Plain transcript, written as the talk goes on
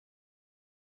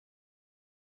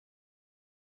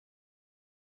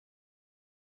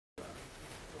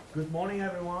Good morning,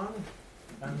 everyone,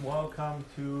 and welcome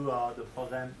to the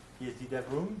FOSDEM PSD Dev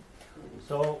Room.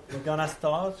 So we're gonna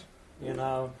start in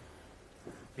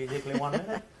basically 1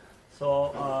 minute.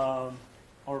 So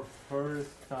our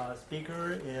first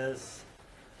speaker is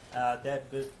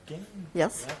Deb Goodkin,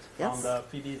 Yes. from the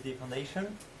FreeBSD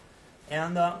Foundation,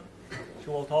 and she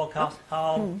will talk us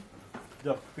how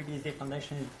the FreeBSD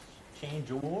Foundation changed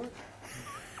the world.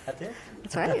 That's it.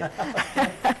 That's right.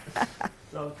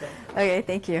 Okay. Okay,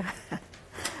 thank you.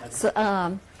 So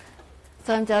I'm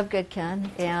Deb Goodkin,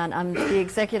 and I'm the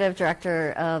executive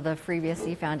director of the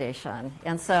FreeBSD Foundation.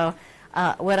 And so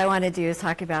what I want to do is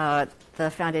talk about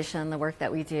the foundation, the work that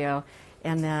we do,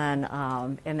 and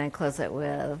then close it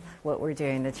with what we're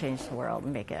doing to change the world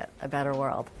and make it a better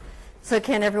world. So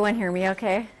can everyone hear me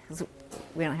okay? 'Cause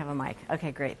we don't have a mic.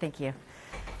 Okay, great. Thank you.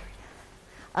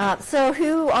 So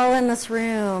who all in this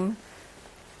room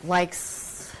likes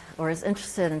or is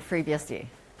interested in FreeBSD?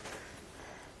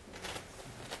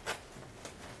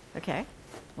 Okay.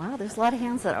 Wow, there's a lot of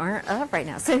hands that aren't up right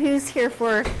now. So who's here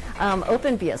for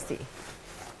OpenBSD?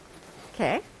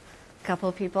 Okay. A couple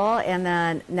of people. And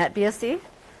then NetBSD?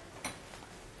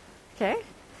 Okay.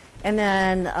 And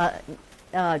then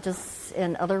just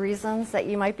in other reasons that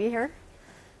you might be here?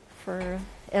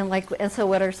 And so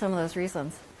what are some of those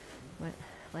reasons?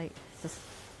 Just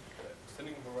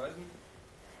extending horizon.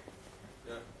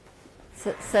 Yeah.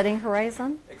 Setting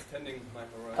horizon? Extending my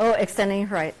horizon. Oh, extending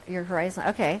your horizon.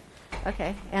 Okay.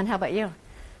 Okay. And how about you?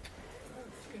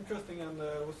 It's interesting, and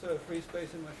was a free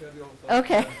space in my schedule. So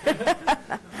Okay.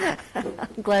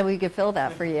 I'm glad we could fill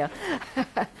that for you.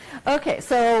 Okay,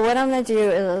 so what I'm going to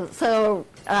do is,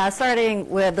 starting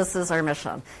with, this is our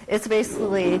mission. It's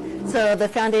basically, so the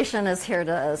foundation is here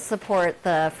to support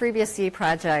the FreeBSD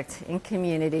project in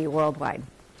community worldwide.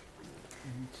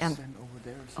 And stand over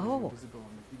there so you're visible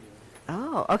on the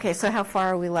video. Oh, okay, so how far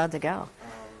are we allowed to go?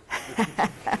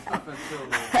 up until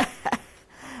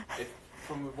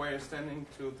from where you're standing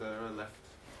to the left.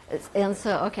 And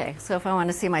so, okay, so if I want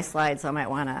to see my slides, I might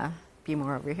want to be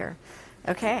more over here.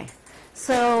 Okay,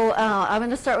 so I'm going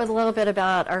to start with a little bit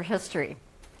about our history.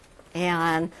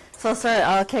 And so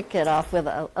I'll kick it off with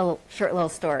a short little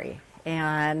story.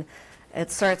 And it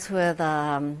starts with,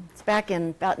 it's back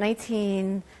in about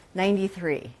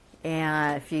 1993,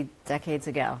 and a few decades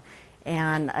ago.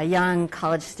 And a young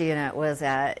college student was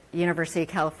at University of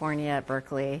California at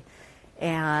Berkeley,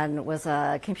 and was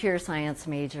a computer science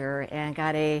major and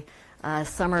got a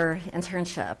summer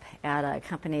internship at a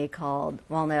company called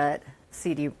Wind River.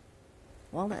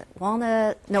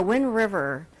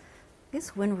 I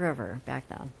guess Wind River back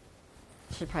then.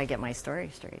 Should probably get my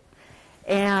story straight.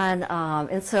 And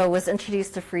so was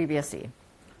introduced to FreeBSD.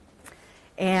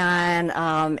 And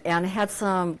had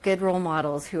some good role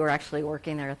models who were actually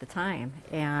working there at the time.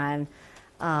 And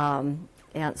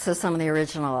so some of the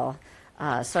original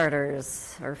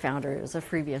starters or founders of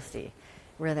FreeBSD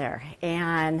were there,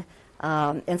 and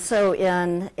so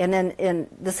then in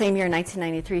the same year,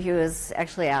 1993, he was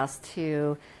actually asked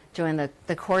to join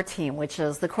the core team, which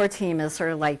is the core team is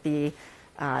sort of like the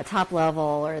top level,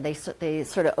 or they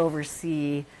sort of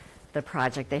oversee the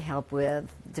project. They help with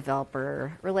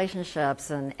developer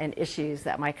relationships and issues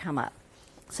that might come up.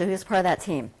 So he was part of that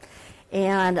team,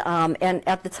 and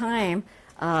at the time,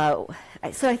 so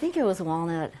I think it was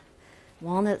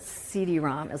Walnut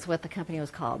CD-ROM is what the company was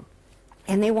called.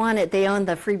 And they owned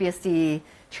the FreeBSD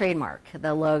trademark,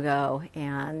 the logo,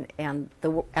 and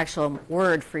the actual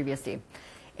word FreeBSD.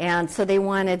 And so they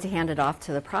wanted to hand it off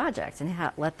to the project and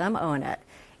let them own it.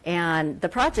 And the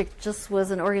project just was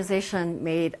an organization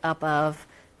made up of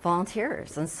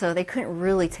volunteers. And so they couldn't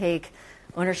really take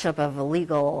ownership of a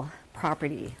legal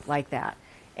property like that.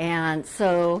 And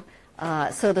so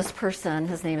this person,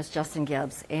 his name is Justin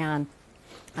Gibbs, and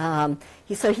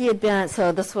this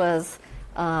was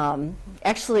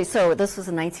this was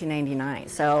in 1999.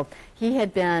 So he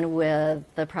had been with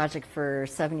the project for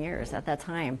 7 years at that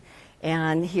time,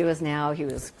 and he was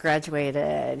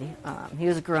graduated, he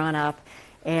was grown up,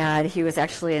 and he was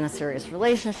actually in a serious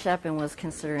relationship and was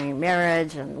considering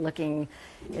marriage and looking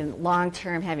in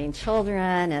long-term having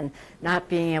children and not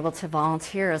being able to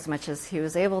volunteer as much as he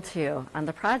was able to on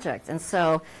the project. And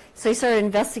so he started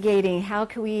investigating how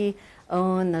could we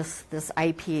own this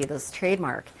IP, this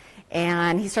trademark.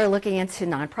 And he started looking into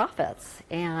nonprofits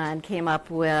and came up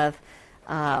with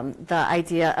the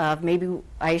idea of maybe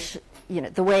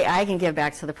the way I can give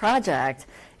back to the project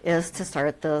is to start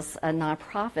a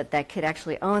nonprofit that could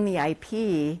actually own the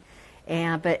IP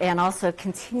and also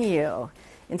continue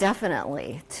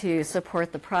indefinitely to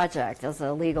support the project as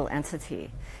a legal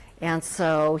entity. And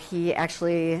so he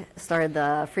actually started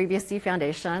the FreeBSD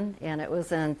Foundation, and it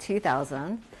was in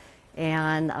 2000.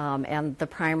 And the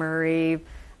primary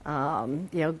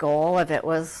goal of it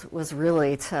was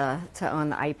really to own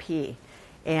the IP.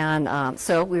 And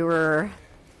so we were,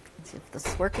 let's see if this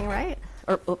is working right,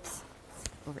 or oops,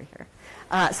 over here.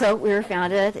 So we were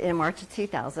founded in March of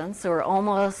 2000, so we're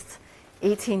almost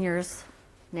 18 years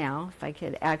now, if I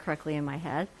could add correctly in my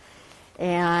head.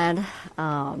 And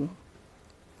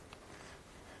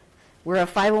we're a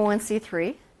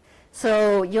 501c3.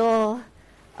 So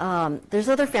there's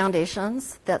other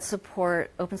foundations that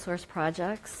support open source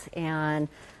projects, and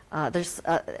there's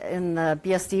in the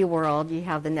BSD world, you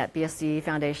have the NetBSD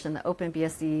Foundation, the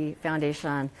OpenBSD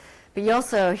Foundation, but you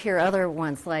also hear other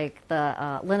ones like the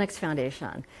Linux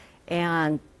Foundation.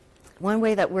 And one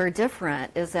way that we're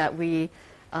different is that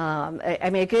I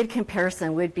mean, a good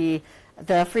comparison would be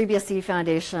the FreeBSD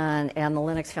Foundation and the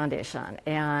Linux Foundation.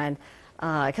 And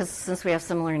because since we have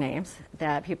similar names,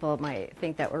 that people might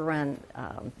think that we're run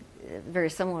very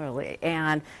similarly.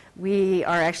 And we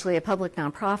are actually a public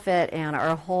nonprofit, and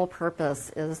our whole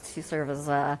purpose is to serve as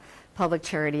a public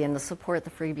charity and to support the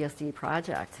FreeBSD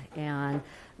project. And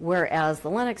whereas the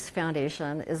Linux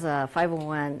Foundation is a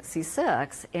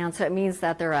 501c6, and so it means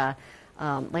that they're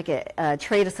like a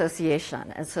trade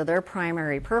association. And so their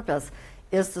primary purpose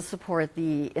is to support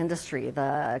the industry,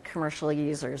 the commercial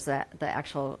users, the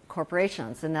actual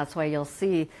corporations. And that's why you'll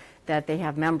see that they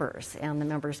have members, and the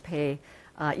members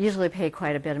usually pay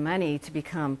quite a bit of money to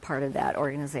become part of that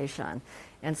organization.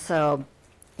 And so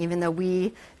even though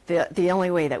the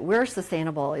only way that we're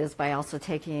sustainable is by also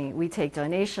we take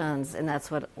donations, and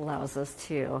that's what allows us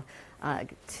to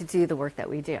do the work that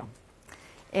we do.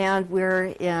 And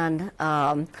we're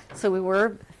so we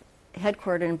were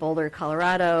headquartered in Boulder,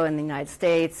 Colorado in the United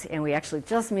States, and we actually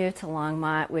just moved to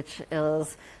Longmont, which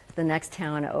is the next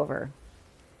town over.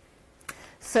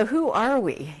 So who are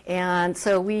we? And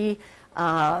so we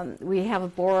have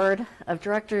a board of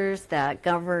directors that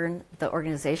govern the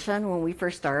organization. When we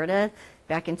first started,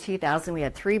 back in 2000, we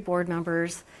had 3 board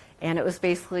members, and it was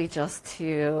basically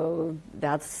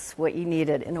that's what you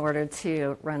needed in order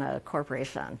to run a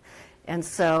corporation. And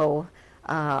so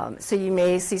you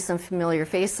may see some familiar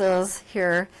faces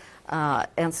here.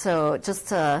 And so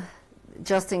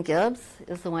Justin Gibbs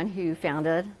is the one who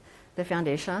founded the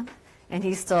foundation, and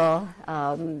he still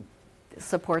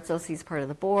supports us. He's part of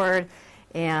the board.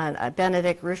 And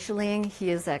Benedict Ruscheling,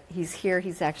 he's here.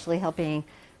 He's actually helping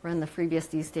run the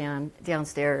FreeBSD stand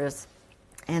downstairs.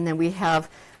 And then we have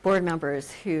board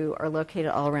members who are located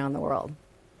all around the world.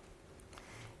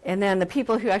 And then the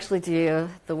people who actually do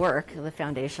the work of the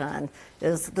foundation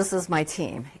this is my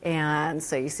team. And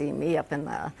so you see me up in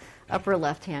the upper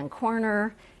left-hand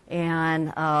corner.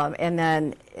 And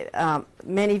then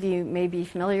many of you may be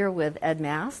familiar with Ed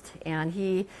Mast, and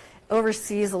he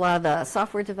oversees a lot of the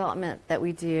software development that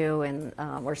we do and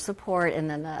or support, and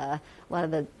then a lot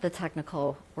of the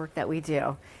technical work that we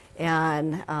do.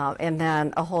 And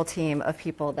then a whole team of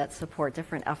people that support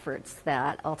different efforts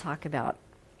that I'll talk about.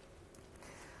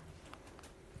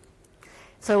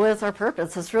 So what is our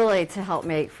purpose? It's really to help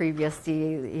make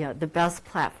FreeBSD the best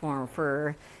platform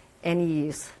for any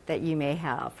use that you may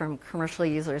have, from commercial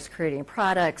users creating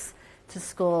products to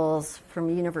schools, from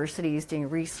universities doing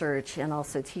research and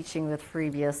also teaching with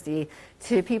FreeBSD,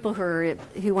 to people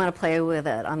who want to play with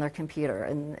it on their computer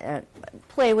and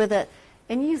play with it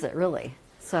and use it, really.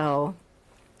 So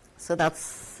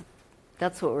that's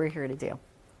what we're here to do.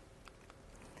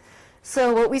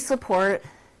 So what we support,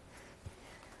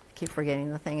 keep forgetting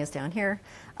the thing is down here.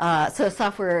 So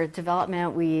software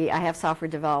development, I have software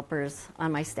developers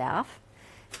on my staff,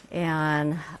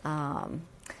 and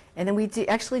then we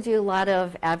actually do a lot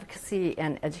of advocacy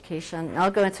and education. And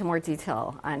I'll go into more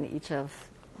detail on each of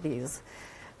these.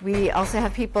 We also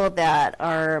have people that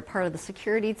are part of the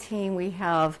security team. We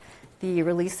have the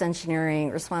release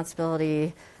engineering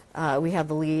responsibility. We have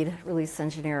the lead release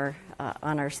engineer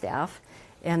on our staff.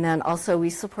 And then also we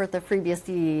support the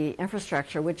FreeBSD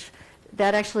infrastructure, which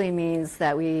that actually means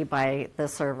that we buy the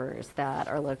servers that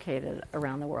are located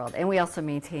around the world. And we also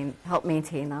help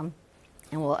maintain them,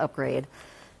 and we'll upgrade.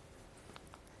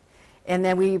 And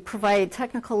then we provide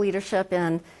technical leadership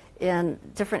in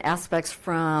different aspects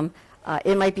from,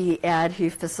 it might be Ed,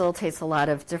 who facilitates a lot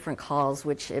of different calls,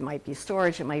 which it might be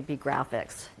storage, it might be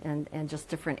graphics, and just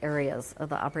different areas of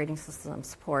the operating system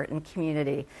support and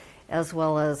community, as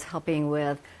well as helping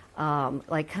with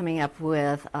like coming up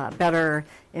with better,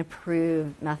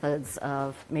 improved methods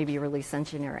of maybe release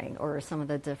engineering or some of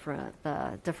the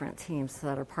different teams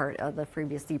that are part of the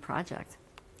FreeBSD project.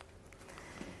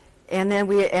 And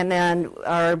then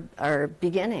our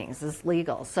beginnings is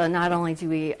legal. So not only do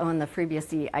we own the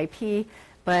FreeBSD IP,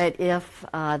 but if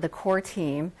the core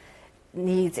team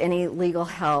needs any legal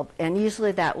help, and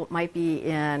usually that might be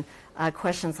in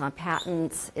questions on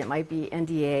patents, it might be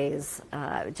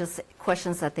NDAs, just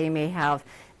questions that they may have,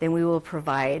 then we will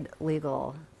provide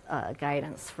legal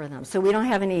guidance for them. So we don't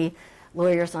have any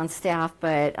lawyers on staff,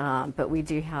 but we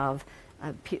do have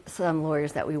some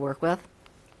lawyers that we work with.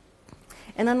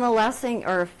 And then the last thing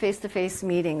are face-to-face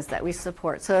meetings that we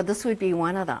support. So this would be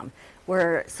one of them.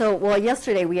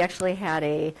 Yesterday we actually had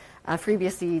a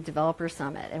FreeBSD Developer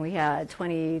Summit, and we had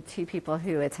 22 people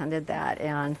who attended that.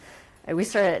 And we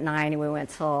started at 9 and we went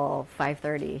till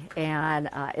 5:30, and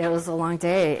it was a long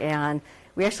day, and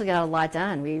we actually got a lot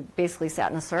done. We basically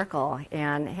sat in a circle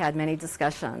and had many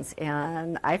discussions,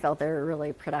 and I felt they were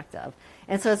really productive.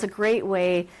 And so it's a great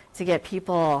way to get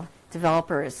people,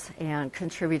 developers and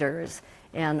contributers,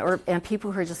 and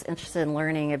people who are just interested in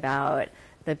learning about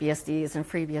the BSDs and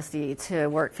FreeBSD to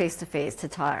work face-to-face, to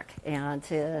talk, and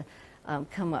to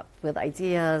come up with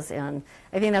ideas. And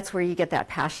I think that's where you get that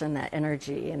passion, that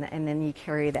energy, and then you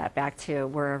carry that back to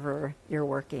wherever you're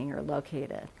working or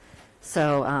located.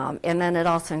 So, and then it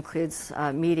also includes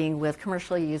meeting with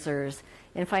commercial users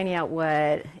and finding out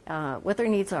what their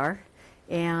needs are,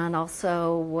 and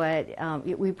also what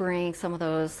we bring some of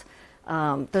those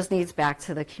needs back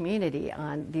to the community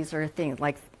on. These are things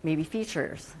like maybe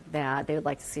features that they would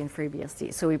like to see in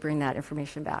FreeBSD. So we bring that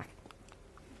information back.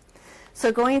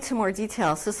 So going into more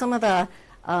detail, so some of the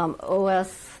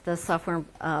OS, the software,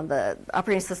 the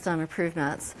operating system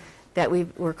improvements that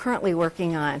we're currently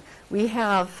working on. We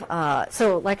have,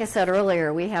 so like I said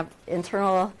earlier, we have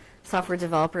internal software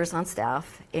developers on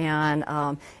staff,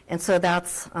 and so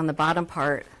that's on the bottom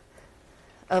part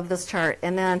of this chart.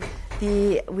 And then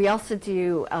we also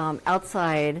do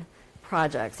outside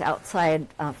projects, outside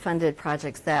funded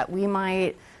projects that we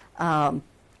might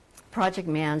project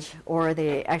manage, or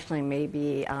they actually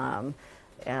maybe have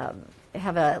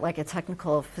a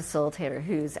technical facilitator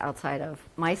who's outside of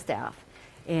my staff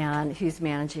and who's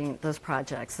managing those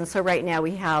projects. And so right now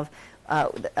we have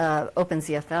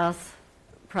OpenZFS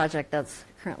project that's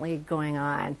currently going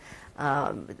on,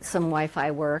 some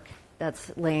Wi-Fi work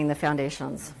that's laying the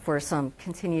foundations for some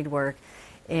continued work.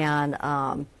 And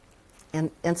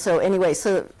so anyway,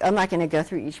 so I'm not going to go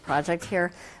through each project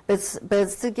here, but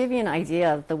it's to give you an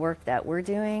idea of the work that we're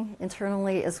doing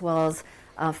internally, as well as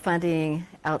funding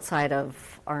outside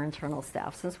of our internal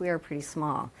staff, since we are pretty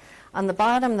small. On the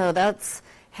bottom, though, that's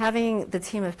having the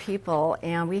team of people,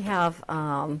 and we have,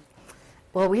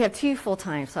 we have 2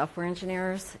 full-time software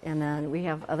engineers, and then we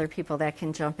have other people that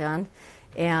can jump in.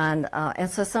 And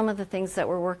so some of the things that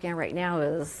we're working on right now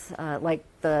is like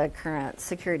the current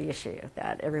security issue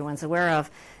that everyone's aware of,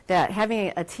 that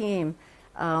having a team,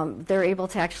 they're able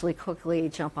to actually quickly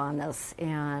jump on this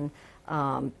and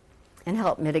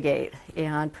help mitigate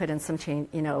and put in some change,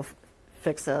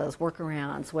 fixes,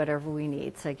 workarounds, whatever we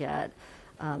need to get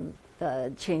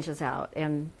the changes out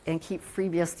and keep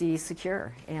FreeBSD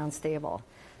secure and stable.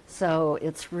 So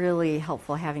it's really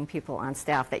helpful having people on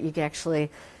staff that you can actually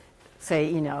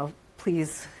say,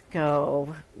 please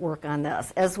go work on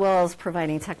this, as well as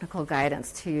providing technical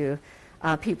guidance to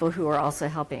people who are also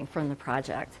helping from the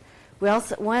project.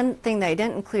 One thing that I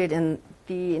didn't include in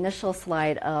the initial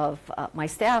slide of my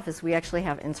staff is we actually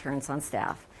have interns on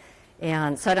staff.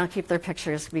 And so I don't keep their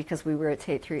pictures because we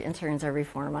rotate through interns every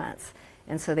 4 months.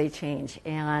 And so they change.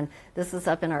 And this is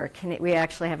up in we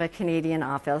actually have a Canadian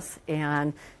office.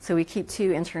 And so we keep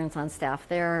 2 interns on staff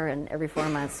there. And every 4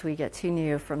 months we get 2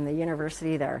 new from the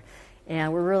university there.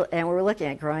 And we're looking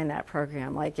at growing that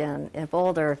program. Like in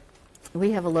Boulder,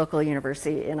 we have a local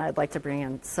university, and I'd like to bring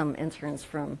in some interns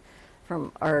from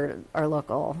our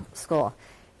local school.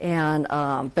 And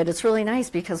but it's really nice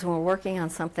because when we're working on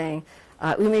something,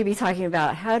 we may be talking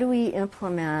about how do we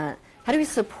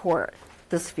support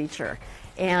this feature,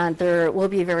 and there will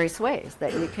be various ways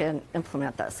that you can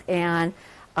implement this, and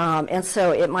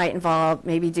so it might involve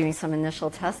maybe doing some initial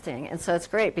testing. And so it's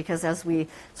great because as we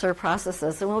sort of process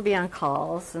this, and we'll be on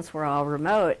calls since we're all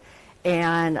remote,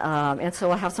 and so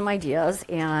we'll have some ideas,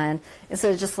 and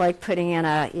instead of just like putting in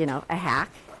a hack,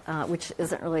 which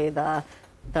isn't really the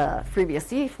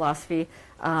FreeBSD philosophy,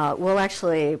 we'll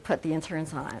actually put the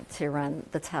interns on to run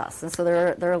the tests, and so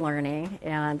they're learning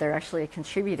and they're actually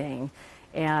contributing,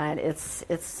 and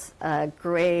it's a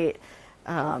great.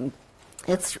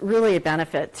 It's really a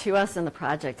benefit to us in the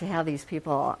project to have these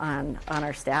people on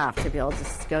our staff to be able to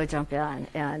just go jump in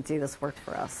and do this work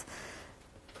for us.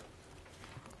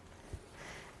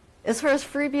 As far as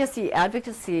FreeBSD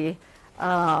advocacy,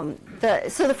 So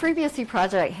the FreeBSD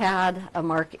project had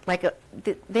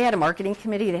they had a marketing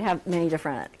committee. They have many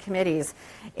different committees,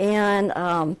 and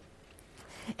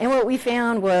what we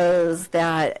found was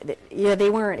that they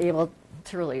weren't able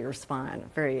to really respond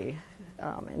very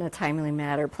in a timely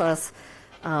manner. Plus,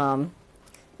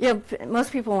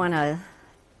 most people want to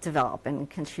develop and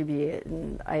contribute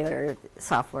in either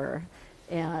software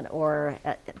or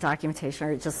documentation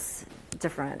or just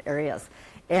different areas.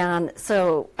 And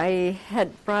so I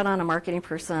had brought on a marketing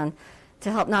person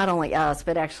to help not only us,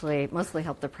 but actually mostly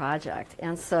help the project.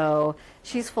 And so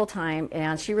she's full-time,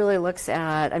 and she really looks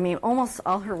at, almost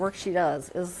all her work she does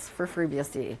is for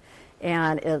FreeBSD.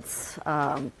 And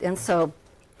and so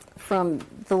from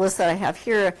the list that I have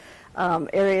here,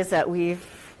 areas that we've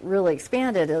really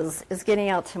expanded is getting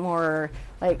out to more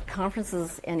like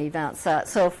conferences and events.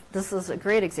 So this is a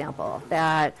great example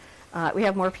that we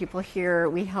have more people here.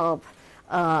 We help.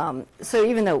 So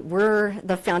even though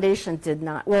the foundation did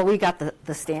not, we got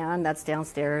the stand that's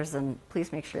downstairs, and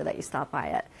please make sure that you stop by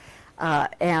it.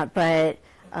 But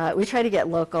we try to get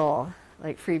local,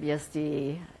 like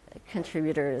FreeBSD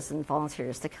contributors and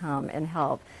volunteers to come and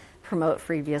help promote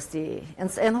FreeBSD. And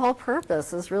the whole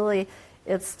purpose is really,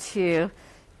 it's to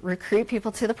recruit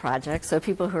people to the project. So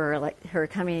people who are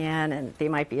coming in and they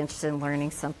might be interested in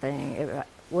learning something.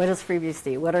 What is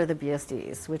FreeBSD? What are the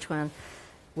BSDs? Which one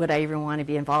would I even want to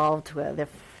be involved with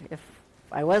if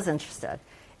I was interested?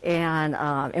 And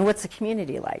what's the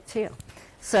community like too?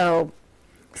 So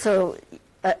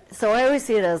I always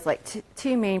see it as like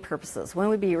two main purposes. One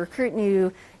would be recruit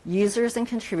new users and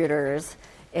contributors,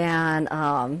 and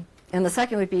the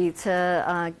second would be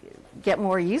to get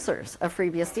more users of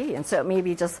FreeBSD. And so it may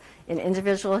be just an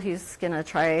individual who's going to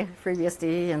try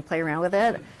FreeBSD and play around with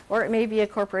it, or it may be a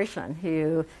corporation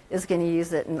who is going to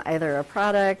use it in either a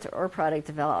product or product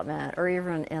development, or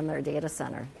even in their data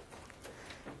center.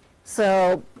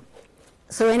 So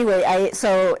anyway,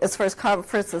 so as far as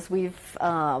conferences, we've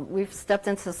stepped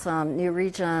into some new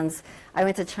regions. I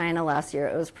went to China last year.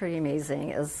 It was pretty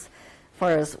amazing as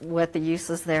far as what the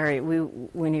use is there. We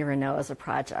wouldn't even know as a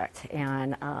project,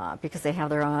 and because they have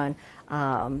their own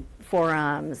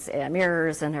forums and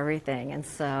mirrors and everything, and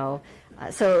so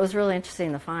it was really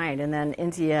interesting to find. And then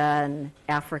India and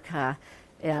Africa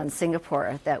and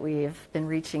Singapore that we've been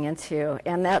reaching into,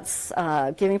 and that's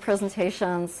giving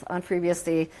presentations on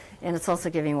FreeBSD, and it's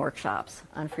also giving workshops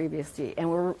on FreeBSD,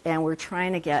 and we're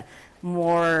trying to get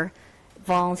more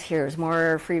volunteers,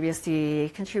 more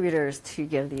FreeBSD contributors to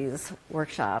give these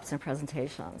workshops and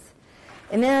presentations.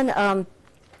 And then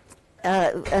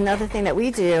another thing that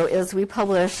we do is we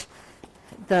publish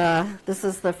this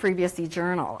is the FreeBSD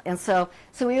journal. And so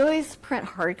we always print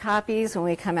hard copies when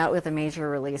we come out with a major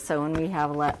release. So when we have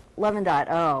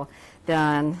 11.0,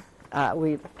 then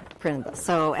we print this.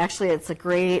 So actually it's a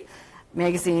great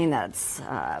magazine that's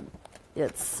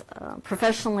it's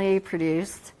professionally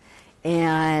produced.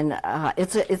 And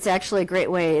it's actually a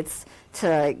great way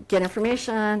to get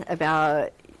information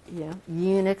about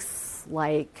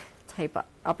Unix-like type of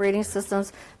operating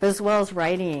systems, but as well as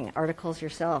writing articles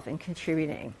yourself and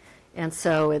contributing. And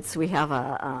so we have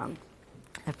a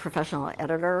professional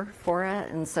editor for it,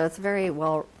 and so it's a very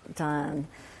well done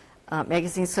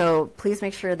magazine. So please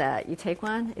make sure that you take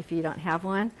one if you don't have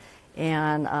one,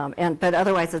 but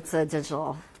otherwise it's a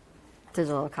digital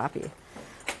copy.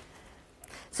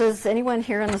 So does anyone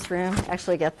here in this room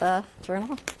actually get the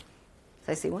journal?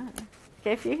 I see one.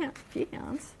 Okay, a few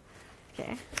hands.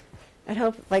 Okay. I'd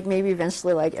hope maybe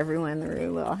eventually everyone in the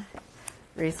room will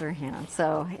raise their hand.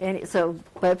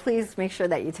 But please make sure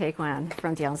that you take one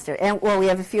from downstairs. And we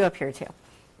have a few up here too.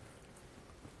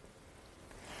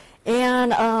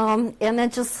 And then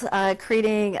just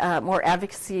creating more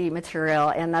advocacy material,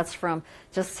 and that's from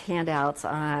just handouts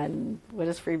on what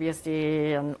is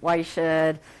FreeBSD and why you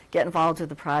should get involved with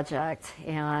the project,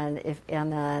 and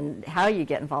then how you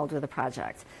get involved with the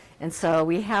project. And so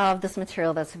we have this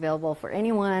material that's available for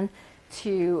anyone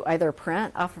to either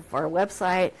print off of our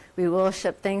website. We will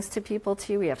ship things to people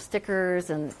too. We have stickers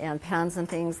and pens and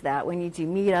things that when you do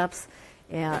meetups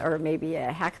or maybe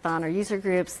a hackathon or user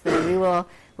groups, then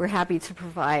we're happy to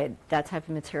provide that type of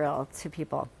material to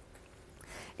people.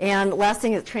 And last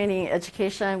thing is training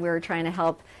education. We're trying to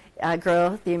help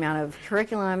grow the amount of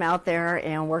curriculum out there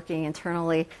and working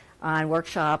internally on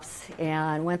workshops.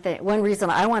 And one reason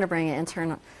I want to bring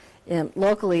it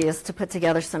locally is to put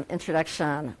together some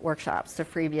introduction workshops to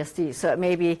FreeBSD. So it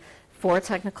may be for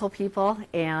technical people,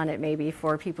 and it may be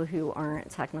for people who aren't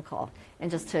technical,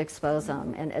 and just to expose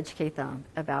them and educate them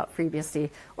about FreeBSD,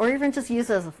 or even just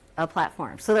use it as a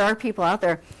platform. So there are people out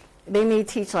there, they may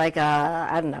teach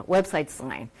website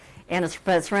design,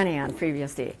 but it's running on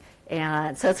FreeBSD.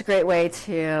 And so it's a great way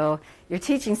to, you're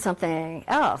teaching something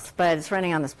else, but it's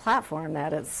running on this platform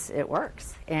that it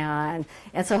works. And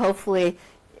so hopefully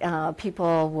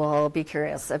people will be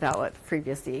curious about what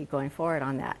FreeBSD going forward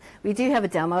on that. We do have a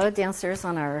demo downstairs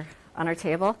on our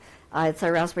table. It's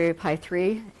a Raspberry Pi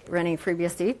 3 running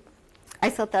FreeBSD. I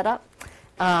set that up.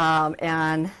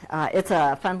 And it's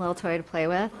a fun little toy to play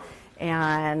with.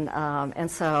 And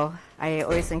so I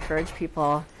always encourage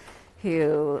people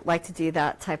who like to do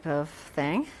that type of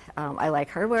thing. I like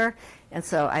hardware, and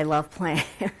so I love playing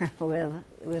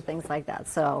with things like that.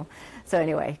 So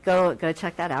anyway, go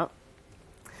check that out.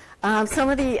 Some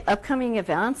of the upcoming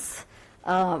events,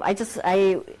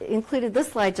 I included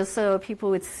this slide just so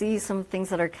people would see some things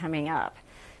that are coming up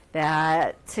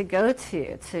that to go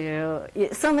to.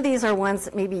 Some of these are ones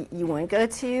that maybe you wouldn't go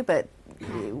to, but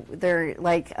they're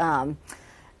like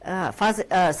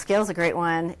Scale's a great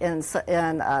one in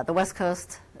the west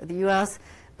coast of the U.S.,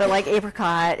 but like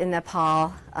Apricot in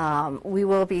Nepal, we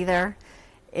will be there.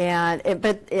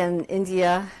 But in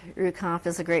India, RootConf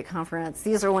is a great conference.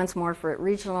 These are ones more for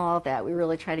regional that we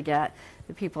really try to get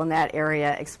the people in that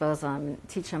area, expose them,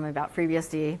 teach them about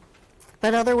FreeBSD.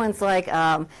 But other ones like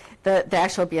the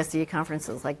actual BSD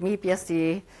conferences, like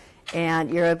MeetBSD and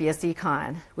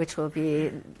EuroBSDCon, which will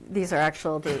be, these are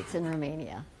actual dates in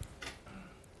Romania.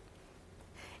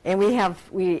 And we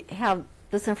have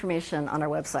this information on our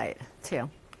website too.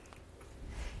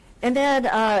 And then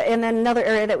another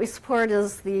area that we support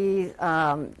is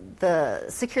the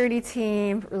security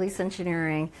team, release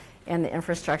engineering, and the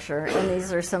infrastructure. And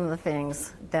these are some of the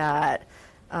things that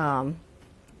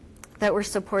that we're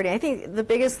supporting. I think the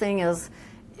biggest thing is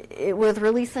with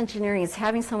release engineering is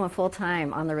having someone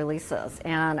full-time on the releases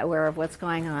and aware of what's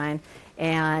going on,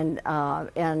 and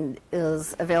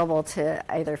is available to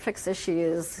either fix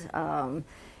issues,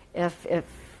 if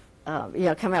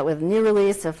come out with a new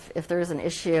release if there is an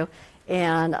issue,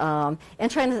 and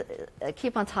trying to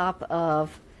keep on top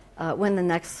of when the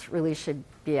next release should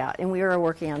be out. And we are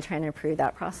working on trying to improve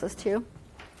that process too.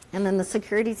 And then the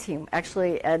security team,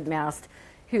 actually Ed Mast,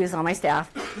 who's on my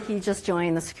staff, he just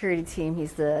joined the security team.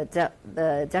 He's the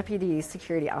deputy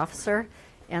security officer.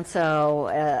 And so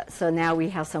now we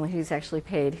have someone who's actually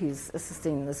paid who's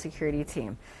assisting the security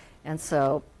team. And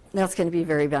so that's going to be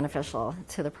very beneficial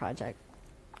to the project.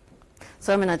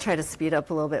 So I'm going to try to speed up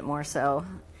a little bit more so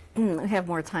we have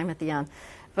more time at the end.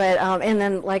 But, and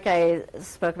then like I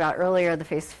spoke about earlier, the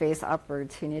face-to-face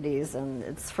opportunities, and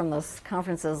it's from those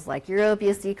conferences like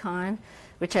EuroBSDCon,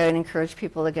 which I would encourage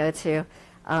people to go to.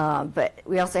 But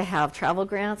we also have travel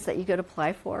grants that you could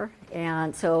apply for.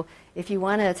 And so if you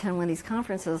want to attend one of these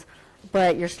conferences,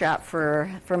 but you're strapped for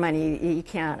money, you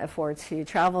can't afford to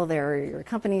travel there, or your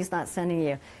company's not sending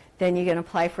you, then you can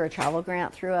apply for a travel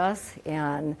grant through us.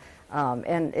 And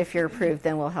if you're approved,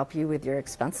 then we'll help you with your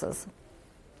expenses.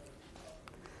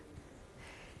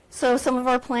 So some of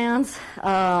our plans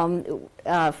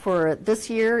for this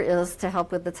year is to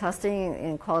help with the testing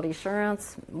and quality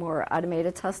assurance, more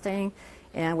automated testing,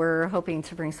 and we're hoping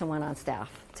to bring someone on staff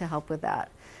to help with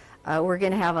that. We're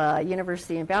going to have a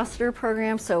university ambassador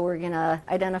program, so we're going to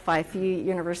identify a few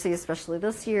universities, especially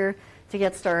this year, to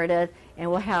get started,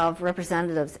 and we'll have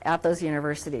representatives at those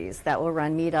universities that will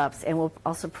run meetups, and we'll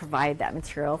also provide that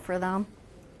material for them.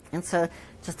 And so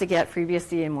just to get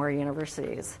FreeBSD in more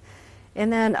universities.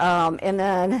 And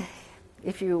then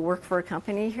if you work for a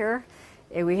company here,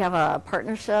 we have a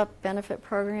partnership benefit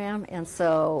program, and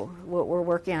so what we're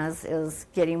working on is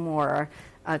getting more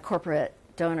corporate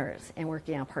donors and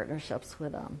working on partnerships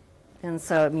with them. And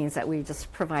so it means that we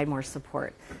just provide more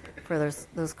support for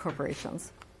those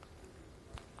corporations.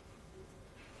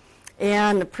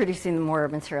 And producing more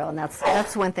material, and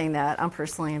that's one thing that I'm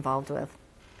personally involved with.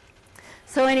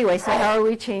 So anyway, so how are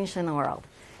we changed in the world?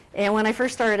 And when I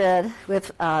first started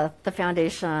with the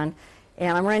foundation,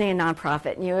 and I'm running a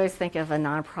nonprofit, and you always think of a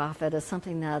nonprofit as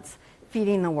something that's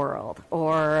feeding the world,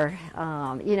 or a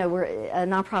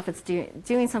nonprofit's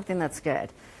doing something that's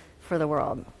good for the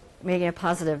world, making a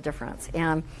positive difference.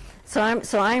 And so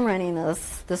I'm running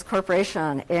this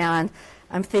corporation, and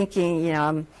I'm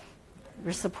thinking,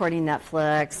 we're supporting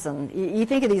Netflix, and you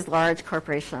think of these large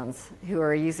corporations who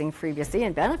are using FreeBSD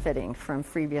and benefiting from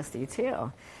FreeBSD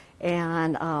too.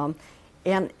 And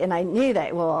I knew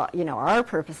that, well, our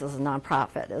purpose as a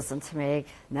nonprofit isn't to make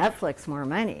Netflix more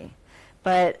money.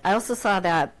 But I also saw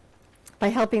that by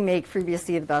helping make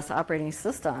FreeBSD the best operating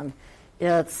system,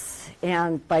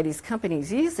 and by these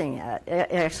companies using it,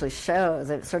 it actually shows,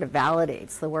 it sort of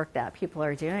validates the work that people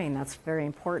are doing. That's very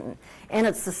important. And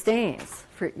it sustains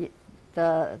for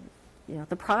the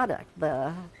product,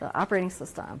 the operating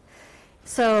system.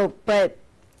 But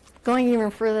going even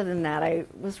further than that, I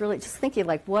was really just thinking,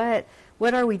 like, what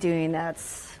are we doing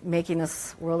that's making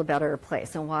this world a better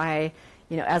place, and why,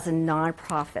 as a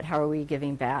nonprofit, how are we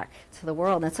giving back to the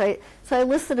world? And so I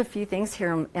listed a few things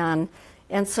here, and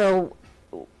so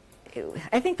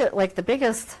I think that, like, the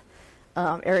biggest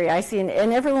area I see, and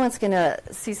everyone's going to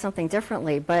see something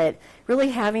differently, but really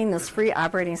having this free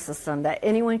operating system that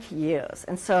anyone can use.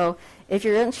 And so if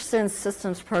you're interested in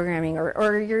systems programming,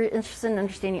 or you're interested in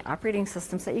understanding operating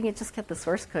systems, that you can just get the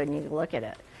source code and you can look at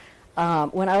it.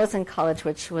 When I was in college,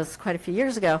 which was quite a few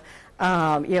years ago,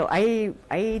 I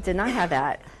did not have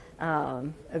that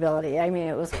ability. I mean,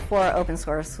 it was before open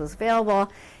source was available,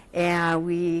 and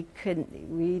we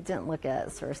didn't look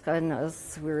at source code, and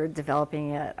we were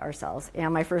developing it ourselves.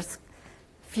 And my first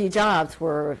few jobs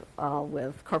were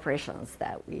with corporations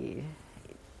that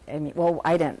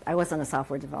I wasn't a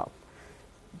software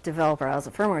developer, I was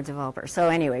a firmware developer. So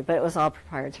anyway, but it was all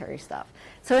proprietary stuff.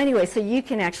 So anyway, so you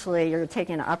can you're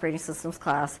taking an operating systems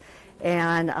class,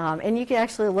 and you can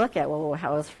actually look at, well,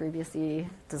 how is FreeBSD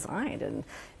designed, and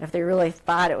if they really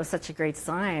thought it was such a great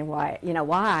design, why,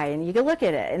 and you can look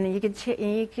at it, and then you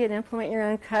could implement your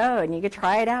own code, and you could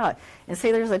try it out, and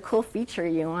say there's a cool feature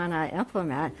you want to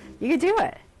implement, you could do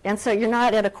it. And so you're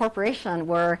not at a corporation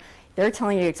where they're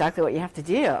telling you exactly what you have to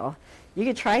do. You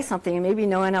could try something, and maybe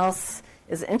no one else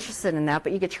is interested in that,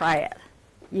 but you could try it,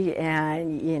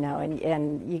 and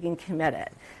you can commit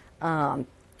it.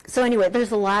 So anyway,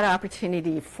 there's a lot of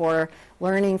opportunity for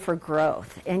learning, for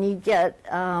growth, and you get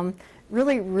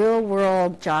really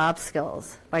real-world job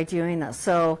skills by doing this.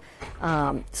 So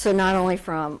not only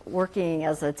from working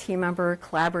as a team member,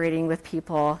 collaborating with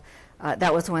people.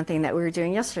 That was one thing that we were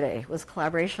doing yesterday, was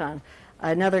collaboration.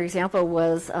 Another example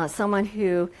was someone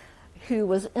who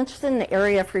was interested in the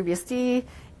area of FreeBSD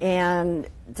and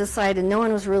decided no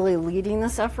one was really leading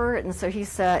this effort, and so he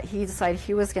decided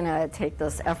he was going to take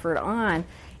this effort on,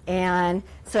 and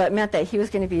so it meant that he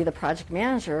was going to be the project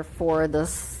manager for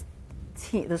this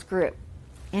group,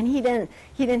 and he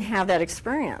didn't have that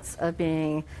experience of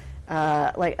being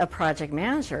like a project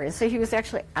manager, and so he was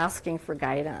actually asking for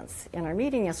guidance in our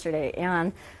meeting yesterday,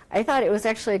 and I thought it was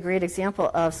actually a great example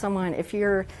of someone, if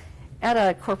you're at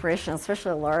a corporation, especially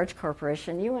a large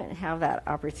corporation, you wouldn't have that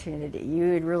opportunity. You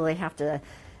would really have to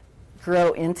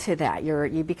grow into that.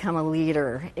 You become a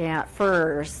leader at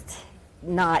first,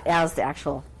 not as the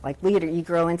actual leader. You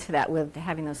grow into that with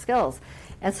having those skills.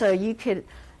 And so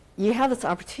you have this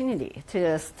opportunity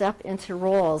to step into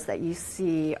roles that you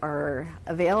see are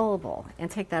available and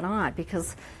take that on,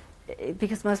 because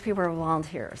most people are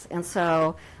volunteers. And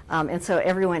so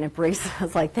everyone embraces,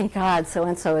 thank God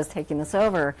so-and-so is taking this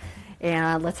over,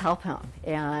 and let's help him.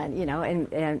 And,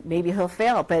 and maybe he'll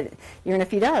fail, but even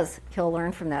if he does, he'll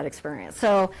learn from that experience.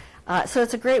 So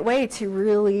it's a great way to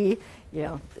really,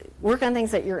 work on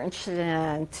things that you're interested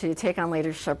in, to take on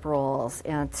leadership roles,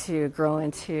 and to grow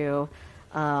into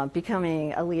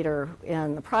becoming a leader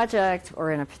in the project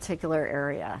or in a particular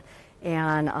area.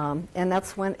 And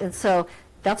that's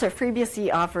that's what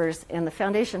FreeBSD offers, and the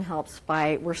foundation helps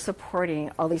by we're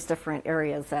supporting all these different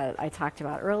areas that I talked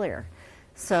about earlier.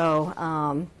 So,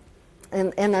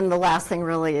 and then the last thing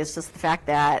really is just the fact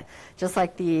that, just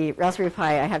like the Raspberry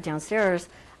Pi I have downstairs,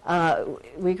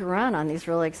 we can run on these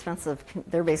really expensive,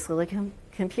 they're basically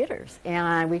computers,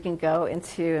 and we can go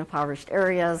into impoverished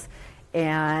areas,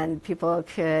 and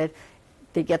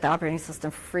they get the operating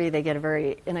system for free. They get a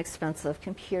very inexpensive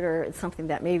computer. It's something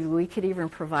that maybe we could even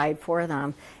provide for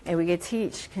them, and we could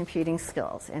teach computing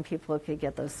skills, and people could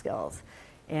get those skills.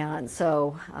 And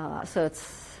so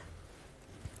it's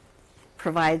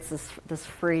provides this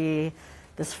free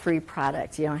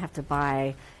product. You don't have to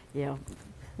buy,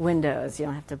 Windows. You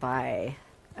don't have to buy,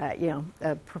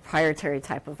 a proprietary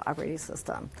type of operating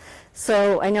system.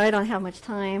 So I know I don't have much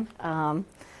time.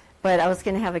 But I was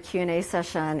going to have a Q&A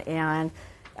session, and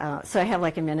so I have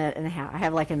a minute and a half. I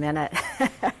have a minute.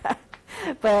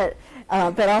 but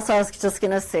also I was just going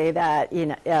to say that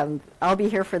I'll be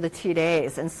here for the 2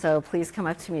 days, and so please come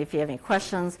up to me if you have any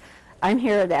questions. I'm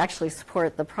here to actually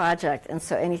support the project, and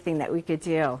so anything that we could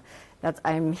do,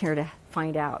 I'm here to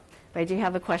find out. But I do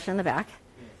have a question in the back.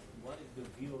 Yes. What is the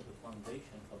view of the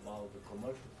foundation about the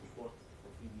commercial support for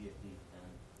FreeBSD,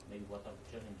 and maybe what are the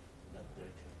challenges in that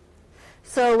direction?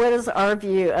 So what is our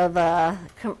view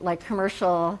of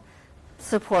commercial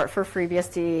support for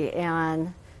FreeBSD,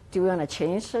 and do we want to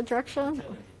change the direction?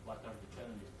 What are the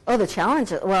challenges? Oh, the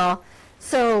challenges. Well,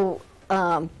 so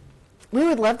we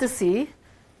would love to see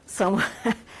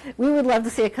we would love to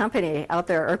see a company out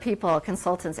there, or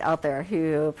consultants out there,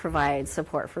 who provide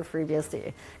support for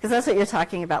FreeBSD, because that's what you're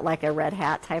talking about, like a Red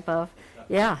Hat type of,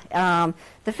 Yeah.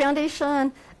 The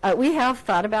foundation, we have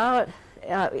thought about,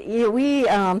 we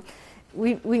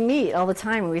meet all the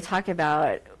time and we talk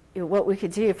about what we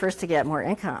could do first to get more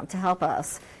income to help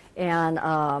us,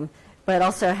 and but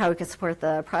also how we could support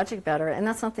the project better. And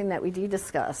that's something that we do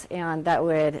discuss, and that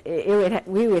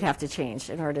we would have to change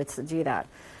in order to do that.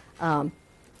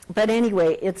 But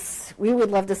anyway, we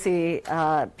would love to see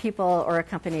people or a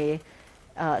company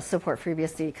support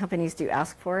FreeBSD. Companies do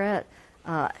ask for it,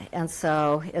 and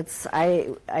so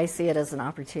I see it as an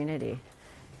opportunity.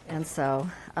 And so,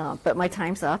 but my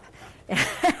time's up.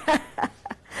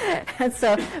 And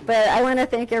so, but I want to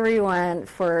thank everyone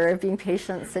for being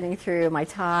patient, sitting through my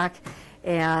talk,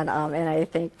 and I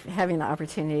think having the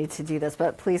opportunity to do this.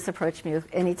 But please approach me with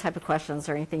any type of questions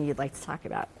or anything you'd like to talk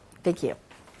about. Thank you.